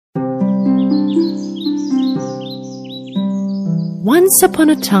Once upon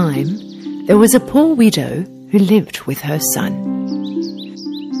a time, there was a poor widow who lived with her son.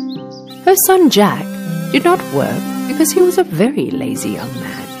 Her son Jack did not work because he was a very lazy young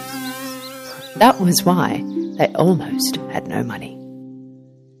man. That was why they almost had no money.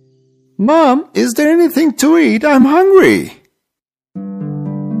 Mom, is there anything to eat? I'm hungry.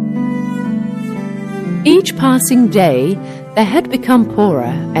 Each passing day, they had become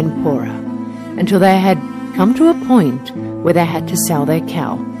poorer and poorer until they had come to a point where they had to sell their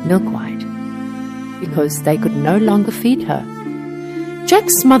cow, Milkwhite, because they could no longer feed her.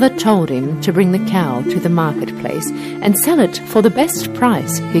 Jack's mother told him to bring the cow to the marketplace and sell it for the best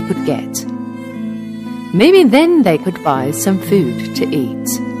price he could get. Maybe then they could buy some food to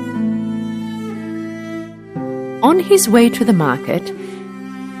eat. On his way to the market,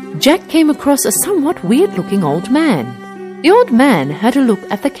 Jack came across a somewhat weird-looking old man. The old man had a look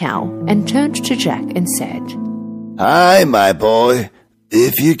at the cow and turned to Jack and said, "Hi, my boy.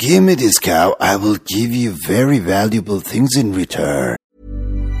 If you give me this cow, I will give you very valuable things in return."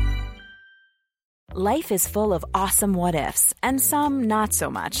 Life is full of awesome what-ifs, and some not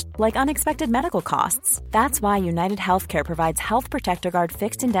so much, like unexpected medical costs. That's why United Healthcare provides Health Protector Guard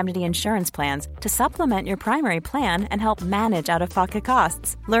fixed indemnity insurance plans to supplement your primary plan and help manage out-of-pocket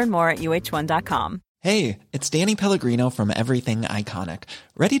costs. Learn more at uh1.com. Hey, it's Danny Pellegrino from Everything Iconic.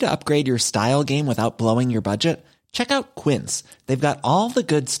 Ready to upgrade your style game without blowing your budget? Check out Quince. They've got all the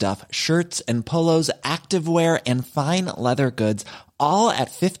good stuff, shirts and polos, activewear, and fine leather goods, all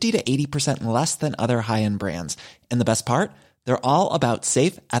at 50 to 80% less than other high-end brands. And the best part? They're all about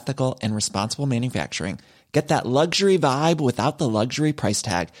safe, ethical, and responsible manufacturing. Get that luxury vibe without the luxury price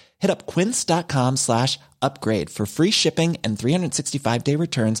tag. Hit up quince.com/upgrade for free shipping and 365-day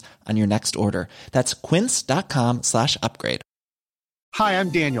returns on your next order. That's quince.com/upgrade. Hi, I'm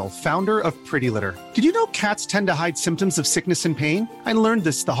Daniel, founder of Pretty Litter. Did you know cats tend to hide symptoms of sickness and pain? I learned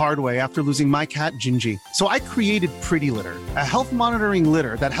this the hard way after losing my cat, Gingy. So I created Pretty Litter, a health monitoring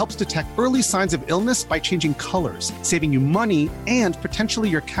litter that helps detect early signs of illness by changing colors, saving you money and potentially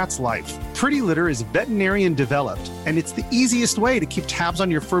your cat's life. Pretty Litter is veterinarian developed, and it's the easiest way to keep tabs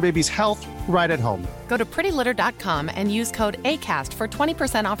on your fur baby's health right at home. Go to prettylitter.com and use code ACAST for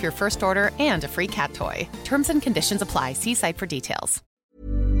 20% off your first order and a free cat toy. Terms and conditions apply. See site for details.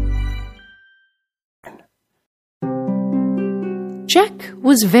 Jack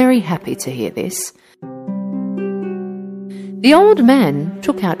was very happy to hear this. The old man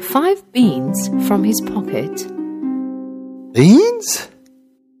took out 5 beans from his pocket. Beans?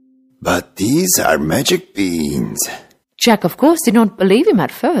 But these are magic beans. Jack, of course, did not believe him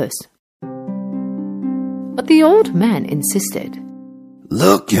at first. But the old man insisted.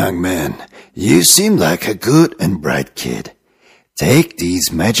 Look, young man, you seem like a good and bright kid. Take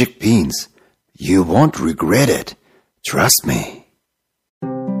these magic beans. You won't regret it. Trust me.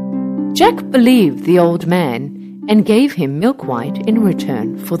 Jack believed the old man and gave him Milkwhite in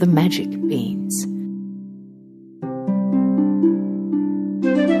return for the magic beans.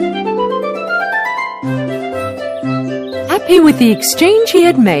 Happy with the exchange he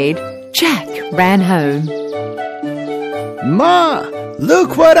had made, Jack ran home. Ma,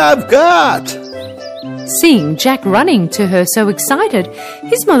 look what I've got! Seeing Jack running to her so excited,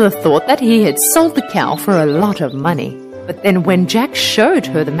 his mother thought that he had sold the cow for a lot of money. But then when Jack showed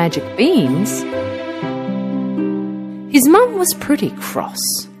her the magic beans, his mum was pretty cross.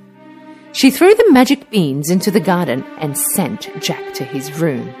 She threw the magic beans into the garden and sent Jack to his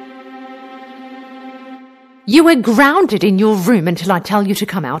room. "You are grounded in your room until I tell you to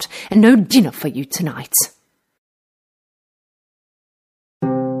come out, and no dinner for you tonight."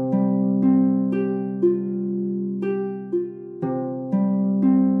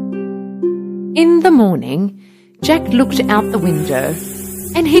 In the morning, Jack looked out the window,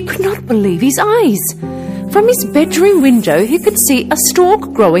 and he could not believe his eyes. From his bedroom window, he could see a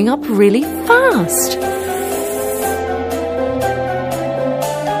stalk growing up really fast.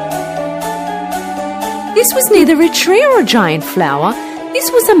 This was neither a tree or a giant flower.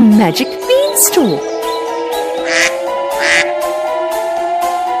 This was a magic beanstalk.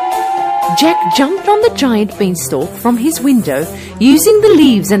 Jack jumped on the giant beanstalk from his window. Using the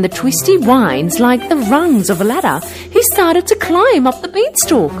leaves and the twisty vines like the rungs of a ladder, he started to climb up the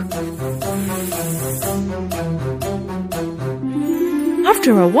beanstalk.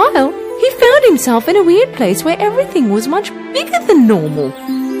 After a while, he found himself in a weird place where everything was much bigger than normal.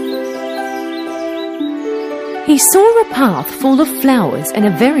 He saw a path full of flowers and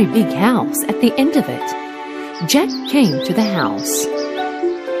a very big house at the end of it. Jack came to the house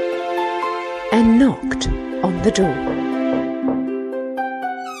and knocked on the door.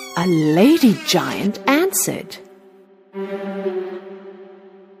 A lady giant answered.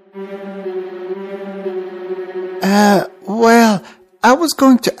 Well, I was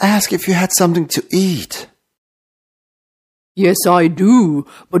going to ask if you had something to eat. Yes, I do,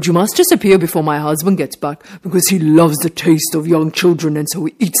 but you must disappear before my husband gets back, because he loves the taste of young children and so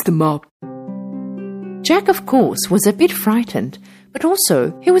he eats them up. Jack, of course, was a bit frightened, but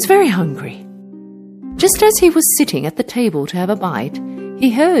also he was very hungry. Just as he was sitting at the table to have a bite,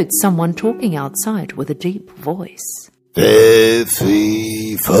 he heard someone talking outside with a deep voice.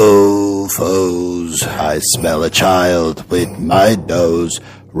 Fee-fo-foes, I smell a child with my nose.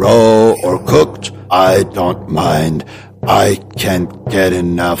 Raw or cooked, I don't mind. I can't get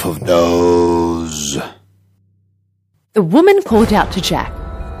enough of those. The woman called out to Jack.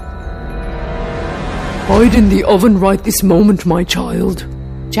 Hide in the oven right this moment, my child.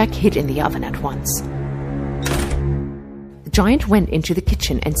 Jack hid in the oven at once. The giant went into the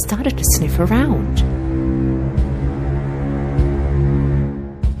kitchen and started to sniff around.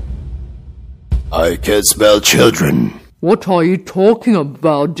 I can smell children. What are you talking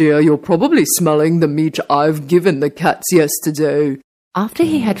about, dear? You're probably smelling the meat I've given the cats yesterday. After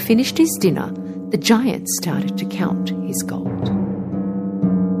he had finished his dinner, the giant started to count his gold.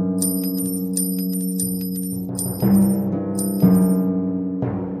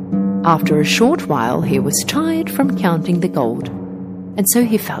 After a short while, he was tired from counting the gold, and so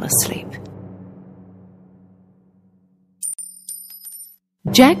he fell asleep.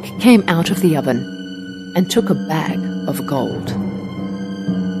 Jack came out of the oven and took a bag of gold.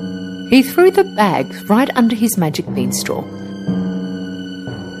 He threw the bag right under his magic beanstalk.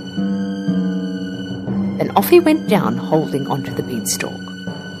 Then off he went down, holding onto the beanstalk.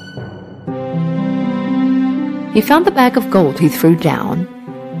 He found the bag of gold he threw down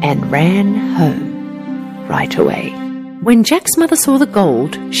and ran home right away. When Jack's mother saw the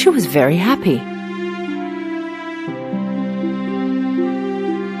gold, she was very happy.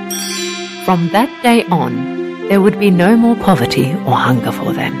 From that day on, there would be no more poverty or hunger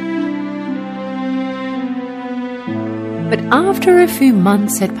for them. But after a few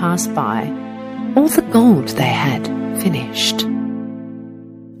months had passed by, all the gold they had finished.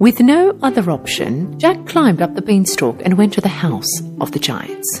 With no other option, Jack climbed up the beanstalk and went to the house of the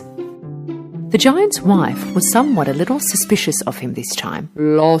giants. The giant's wife was somewhat a little suspicious of him this time.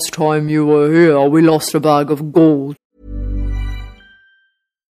 Last time you were here, we lost a bag of gold.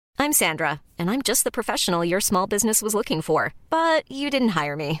 I'm Sandra, and I'm just the professional your small business was looking for. But you didn't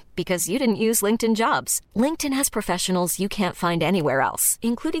hire me because you didn't use LinkedIn Jobs. LinkedIn has professionals you can't find anywhere else,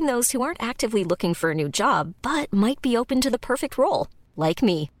 including those who aren't actively looking for a new job, but might be open to the perfect role, like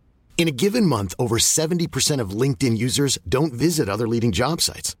me. In a given month, over 70% of LinkedIn users don't visit other leading job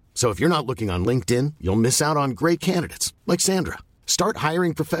sites. So if you're not looking on LinkedIn, you'll miss out on great candidates like Sandra. Start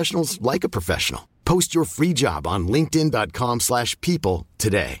hiring professionals like a professional. Post your free job on linkedin.com/people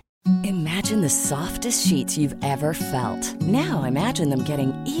today. Imagine the softest sheets you've ever felt. Now imagine them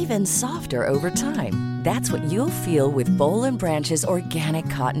getting even softer over time. That's what you'll feel with Boll & Branch's organic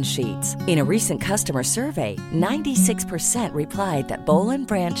cotton sheets. In a recent customer survey, 96% replied that Boll &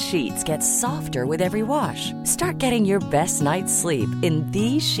 Branch sheets get softer with every wash. Start getting your best night's sleep in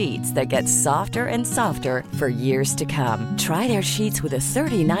these sheets that get softer and softer for years to come. Try their sheets with a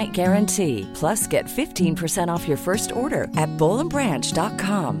 30-night guarantee. Plus, get 15% off your first order at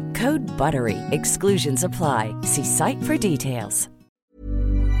bollandbranch.com. Code BUTTERY. Exclusions apply. See site for details.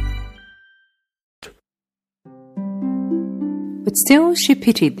 But still she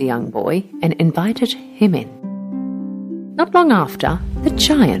pitied the young boy and invited him in. Not long after, the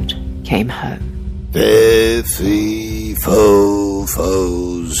giant came home. Fee-fo-foes,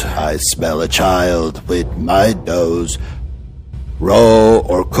 I smell a child with my nose. Raw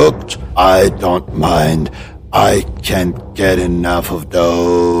or cooked, I don't mind. I can't get enough of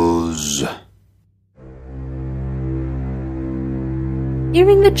those.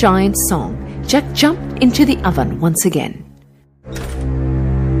 Hearing the giant's song, Jack jumped into the oven once again.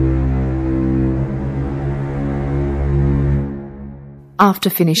 After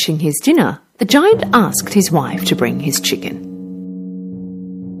finishing his dinner, the giant asked his wife to bring his chicken.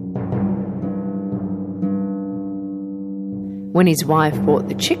 When his wife brought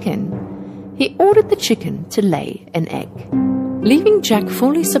the chicken, he ordered the chicken to lay an egg. Leaving Jack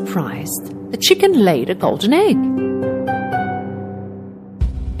fully surprised, the chicken laid a golden egg.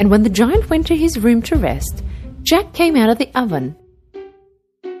 And when the giant went to his room to rest, Jack came out of the oven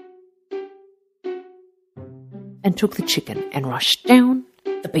and took the chicken and rushed down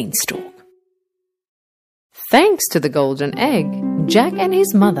the beanstalk. Thanks to the golden egg, Jack and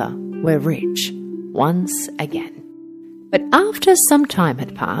his mother were rich once again. But after some time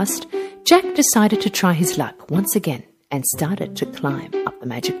had passed, Jack decided to try his luck once again and started to climb up the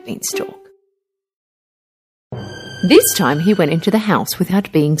magic beanstalk. This time he went into the house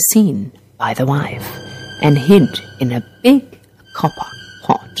without being seen by the wife and hid in a big copper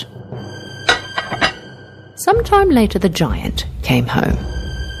pot. Sometime later the giant came home.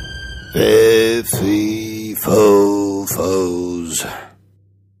 Fee-fo-foes.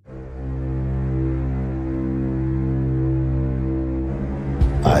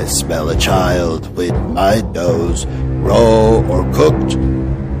 I smell a child with my doughs, raw or cooked.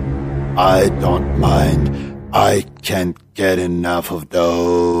 I don't mind. I can't get enough of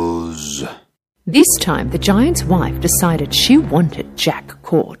those. This time the giant's wife decided she wanted Jack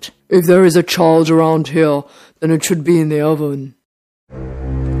caught. If there is a child around here, then it should be in the oven.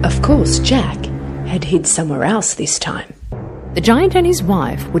 Of course, Jack had hid somewhere else this time. The giant and his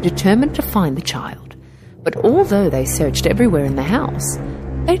wife were determined to find the child, but although they searched everywhere in the house,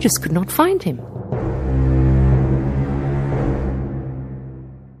 they just could not find him.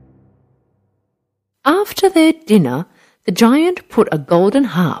 After their dinner, the giant put a golden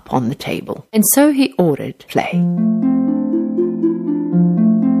harp on the table, and so he ordered play.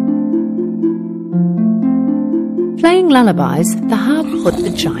 Playing lullabies, the harp put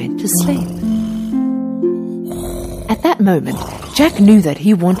the giant to sleep. At that moment, Jack knew that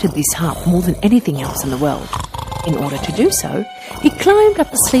he wanted this harp more than anything else in the world. In order to do so, he climbed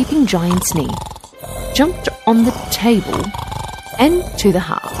up the sleeping giant's knee, jumped on the table, and to the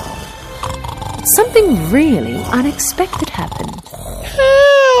harp. But something really unexpected happened.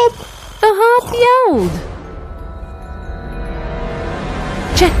 Help! The harp yelled.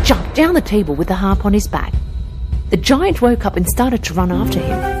 Jack jumped down the table with the harp on his back. The giant woke up and started to run after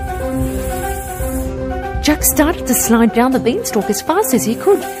him. Jack started to slide down the beanstalk as fast as he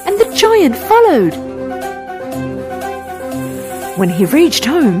could, and the giant followed. When he reached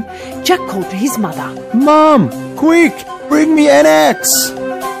home, Jack called to his mother. Mom, quick, bring me an axe.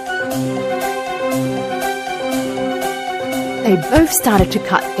 They both started to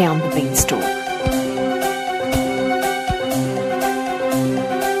cut down the beanstalk.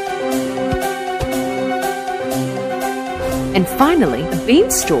 And finally, the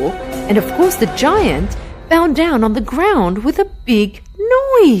beanstalk, and of course the giant, fell down on the ground with a big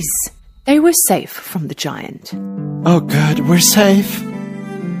noise. They were safe from the giant. Oh good, we're safe.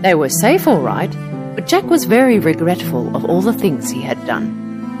 They were safe all right, but Jack was very regretful of all the things he had done.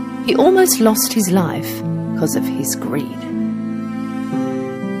 He almost lost his life because of his greed.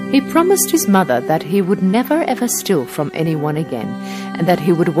 He promised his mother that he would never ever steal from anyone again, and that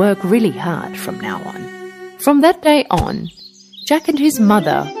he would work really hard from now on. From that day on, Jack and his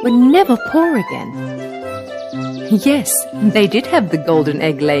mother were never poor again. Yes, they did have the golden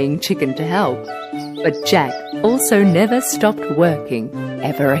egg-laying chicken to help, but Jack also never stopped working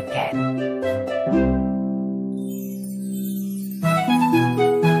ever again.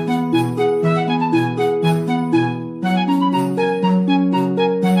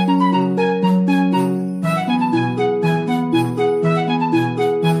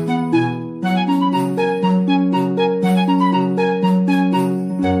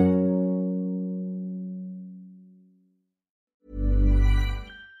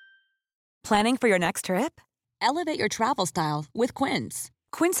 Planning for your next trip? Elevate your travel style with Quince.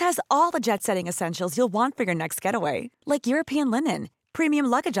 Quince has all the jet-setting essentials you'll want for your next getaway, like European linen, premium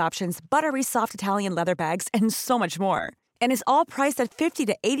luggage options, buttery soft Italian leather bags, and so much more. And is all priced at 50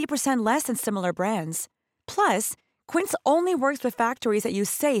 to 80% less than similar brands. Plus, Quince only works with factories that use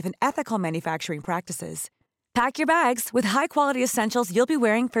safe and ethical manufacturing practices. Pack your bags with high-quality essentials you'll be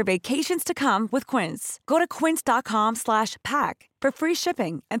wearing for vacations to come with Quince. Go to quince.com/pack for free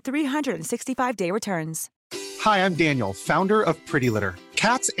shipping and 365-day returns. Hi, I'm Daniel, founder of Pretty Litter.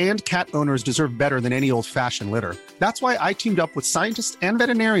 Cats and cat owners deserve better than any old-fashioned litter. That's why I teamed up with scientists and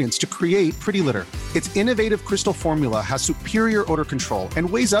veterinarians to create Pretty Litter. Its innovative crystal formula has superior odor control and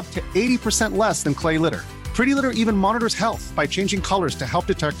weighs up to 80% less than clay litter. Pretty Litter even monitors health by changing colors to help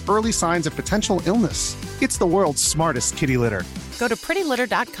detect early signs of potential illness. It's the world's smartest kitty litter. Go to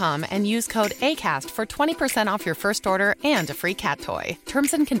prettylitter.com and use code ACAST for 20% off your first order and a free cat toy.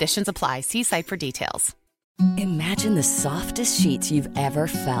 Terms and conditions apply. See site for details. Imagine the softest sheets you've ever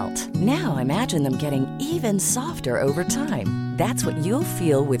felt. Now imagine them getting even softer over time. That's what you'll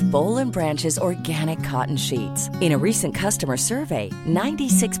feel with Boll & Branch's organic cotton sheets. In a recent customer survey,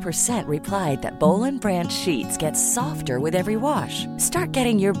 96% replied that Boll & Branch sheets get softer with every wash. Start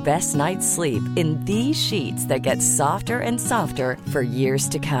getting your best night's sleep in these sheets that get softer and softer for years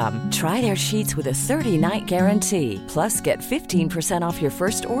to come. Try their sheets with a 30-night guarantee. Plus, get 15% off your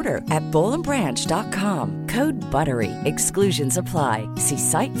first order at bollandbranch.com. Code BUTTERY. Exclusions apply. See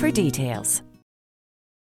site for details.